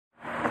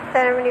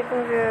अस्सलाम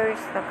वालेकुम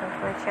viewers, welcome to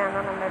my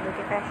channel number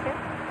beauty fashion.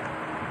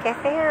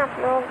 कैसे हैं आप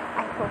लोग?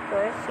 आई होप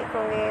व्यूअर्स ठीक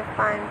होंगे,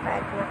 फाइन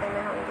फाइट में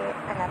होंगे।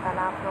 अल्लाह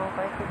ताला आप लोगों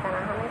को इसी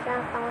तरह हमेशा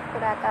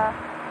मुस्कुराता,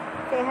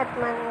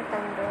 सेहतमंद,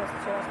 तंदुरुस्त,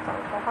 चुस्त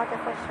और बहुत ही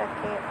खुश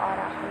रखे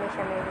और आप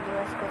हमेशा मेरे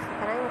वीडियोस को इसी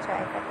तरह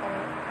इंजॉय करते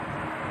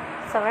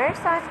रहें। सो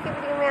व्यूअर्स, आज की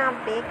वीडियो में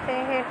आप देख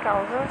रहे हैं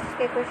ट्राउज़र्स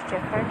के कुछ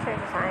डिफरेंट से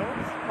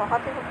डिज़ाइंस।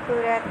 बहुत ही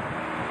खूबसूरत,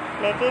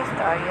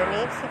 लेटेस्ट और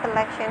यूनिक सी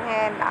कलेक्शन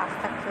है,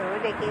 लास्ट तक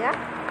ज़रूर देखिएगा।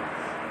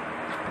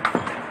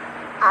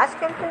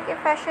 आजकल के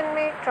फैशन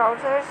में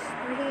ट्राउज़र्स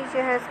भी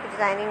जो है उसकी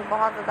डिज़ाइनिंग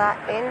बहुत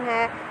ज़्यादा इन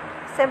है।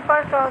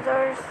 सिंपल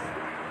ट्राउज़र्स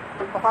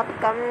बहुत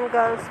कम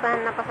गर्ल्स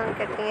पहनना पसंद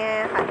करती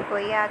हैं, हर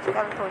कोई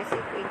आजकल थोड़ी सी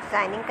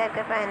डिज़ाइनिंग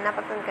करके पहनना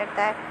पसंद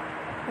करता है।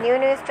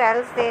 न्यू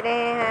स्टाइल्स दे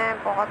रहे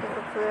हैं, बहुत ही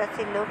खूबसूरत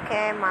सी लुक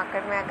है।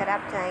 मार्केट में अगर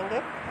आप जाएंगे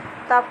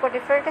तो आपको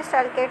डिफरेंट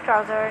स्टाइल के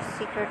ट्राउज़र्स,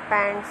 सीक्रेट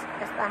पैंट्स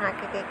इस तरह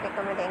के देखने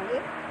को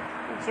मिलेंगे,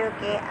 जो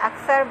कि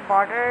अक्सर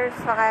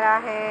बॉर्डर्स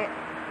वगैरह हैं,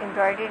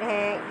 एम्ब्रॉयडर्ड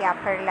हैं या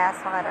फिर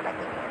लेस वगैरह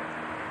लगी हैं।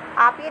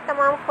 आप ये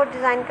तमाम खुद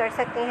डिज़ाइन कर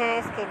सकती हैं।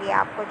 इसके लिए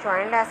आपको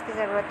जॉइंट लेस की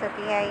ज़रूरत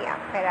होती है या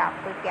फिर आप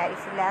कोई प्यारी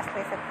सी लेस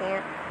ले सकती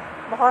हैं।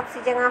 बहुत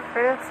सी जगह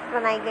फ्रिल्स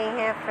बनाई गई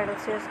हैं,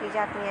 फ्रिल्स यूज़ की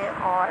जाती हैं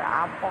और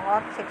आप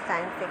बहुत से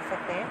डिज़ाइन देख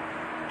सकते हैं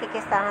कि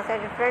किस तरह से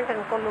डिफरेंट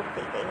उनको लुक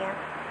दी गई है।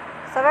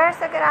 सो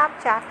व्यूअर्स, अगर आप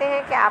चाहते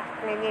हैं कि आप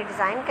अपने लिए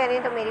डिज़ाइन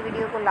करें तो मेरी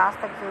वीडियो को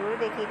लास्ट तक ज़रूर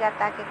देखिएगा,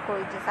 ताकि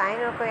कोई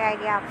डिज़ाइन और कोई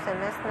आइडिया आपसे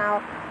मिस ना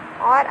हो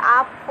और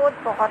आप खुद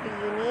बहुत ही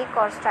यूनिक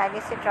और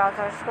स्टाइलिश से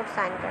ट्राउज़र्स को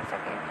डिज़ाइन कर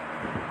सकें।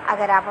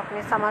 अगर आप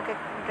अपने समर के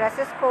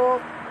ड्रेसेस को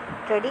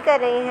रेडी कर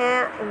रही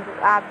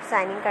हैं, आप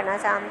डिज़ाइनिंग करना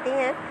चाहती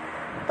हैं,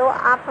 तो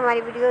आप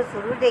हमारी वीडियो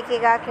ज़रूर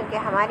देखिएगा, क्योंकि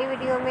हमारी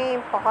वीडियो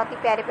में बहुत ही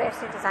प्यारे प्यारे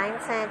से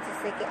डिज़ाइंस हैं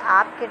जिससे कि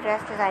आपके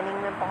ड्रेस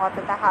डिज़ाइनिंग में बहुत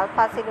ज़्यादा हेल्प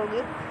हासिल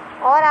होगी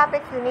और आप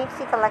एक यूनिक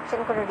सी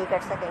कलेक्शन को रेडी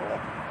कर सकेंगे।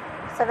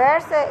 सो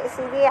व्यूअर्स,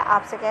 इसीलिए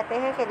आपसे कहते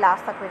हैं कि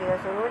लास्ट तक वीडियो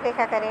ज़रूर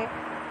देखा करें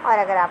और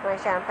अगर आप मेरे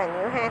चैनल पर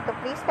न्यू हैं तो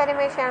प्लीज़ पहले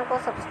मेरे चैनल को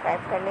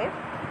सब्सक्राइब कर लें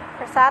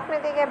और साथ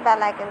में दिए गए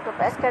बेल आइकन को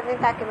प्रेस कर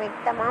दें, ताकि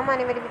मेरी तमाम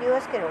आने वाली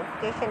वीडियोस के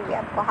नोटिफिकेशन भी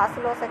आपको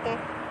हासिल हो सकें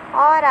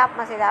और आप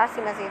मज़ेदार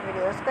सी मज़ीद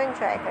वीडियोस को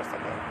एंजॉय कर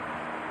सकें।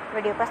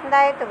 वीडियो पसंद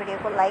आए तो वीडियो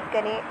को लाइक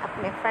करें,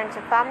 अपने फ्रेंड्स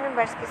और फैमिली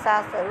मेम्बर्स के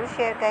साथ ज़रूर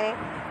शेयर करें।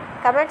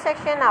 कमेंट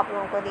सेक्शन आप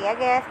लोगों को दिया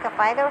गया है, इसका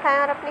फ़ायदा उठाएँ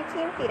और अपनी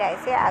कीमती राय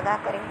से आगाह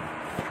करें।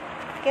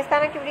 किस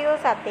तरह की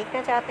वीडियोस आप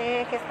देखना चाहते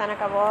हैं, किस तरह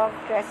का वर्क,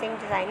 ड्रेसिंग,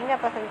 डिज़ाइनिंग आप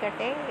पसंद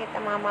करते हैं, ये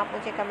तमाम आप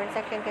मुझे कमेंट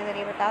सेक्शन के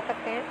ज़रिए बता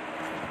सकते हैं,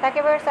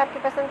 ताकि व्यूअर्स आपकी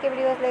पसंद की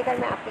वीडियोस लेकर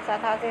मैं आपके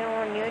साथ हाजिर हूँ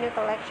और न्यू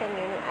कलेक्शन,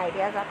 न्यू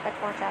आइडियाज़ आप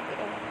तक पहुँचाती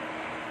रहूँ।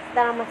 इस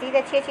तरह मज़ीद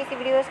अच्छी सी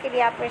वीडियोस के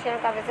लिए आप मेरे चैनल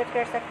का विज़िट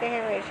कर सकते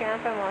हैं। मेरे चैनल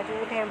पर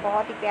मौजूद हैं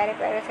बहुत ही प्यारे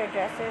प्यारे से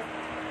ड्रेसेस,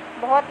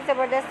 बहुत ही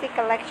ज़बरदस्त सी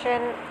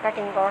कलेक्शन,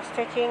 कटिंग और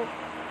स्टिचिंग,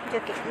 जो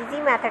कि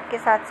ईजी मेथड के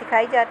साथ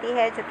सिखाई जाती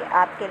है, जो कि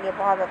आपके लिए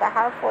बहुत ज़्यादा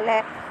हेल्पफुल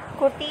है।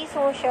 कुर्तीज़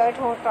हो, शर्ट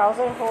हो,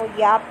 ट्राउज़र हो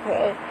या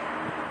फिर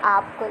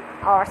आप कोई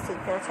और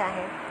सीखना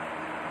चाहें।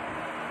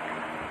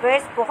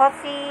 वेयर्स बहुत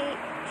सी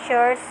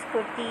शर्ट्स,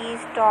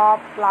 कुर्तीज़, टॉप,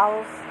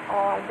 ब्लाउज़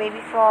और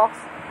बेबी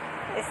फ्रॉक्स,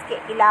 इसके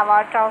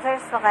अलावा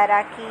ट्राउज़र्स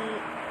वगैरह की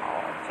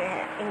और जो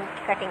है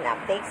इनकी कटिंग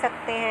आप देख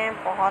सकते हैं।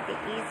 बहुत ही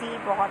ईजी,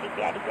 बहुत ही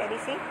प्यारी प्यारी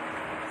सी।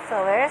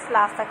 सो वेयर्स,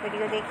 लास्ट तक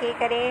वीडियो देखिए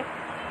करें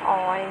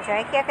और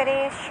एंजॉय किया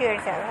करें,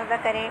 शेयर ज़्यादा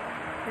करें।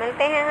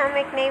 मिलते हैं हम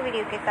एक नई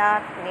वीडियो के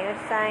साथ, न्यू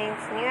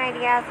डिज़ाइंस, न्यू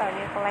आइडियाज़ और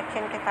न्यू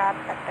कलेक्शन के साथ।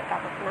 तब तक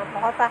आप अपना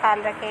बहुत सा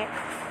ख्याल रखें,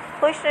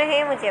 खुश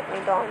रहें, मुझे अपनी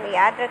दुआओं में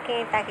याद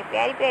रखें, ताकि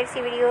प्यारी प्यारी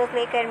सी वीडियोस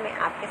लेकर मैं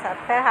आपके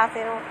साथ फिर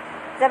हाजिर हूँ,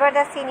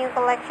 ज़बरदस्ती न्यू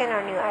कलेक्शन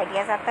और न्यू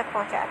आइडियाज़ आप तक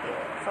पहुँचाती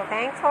हूँ। So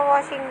thanks for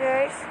watching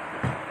viewers,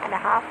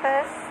 अल्लाह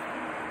हाफ़िज़।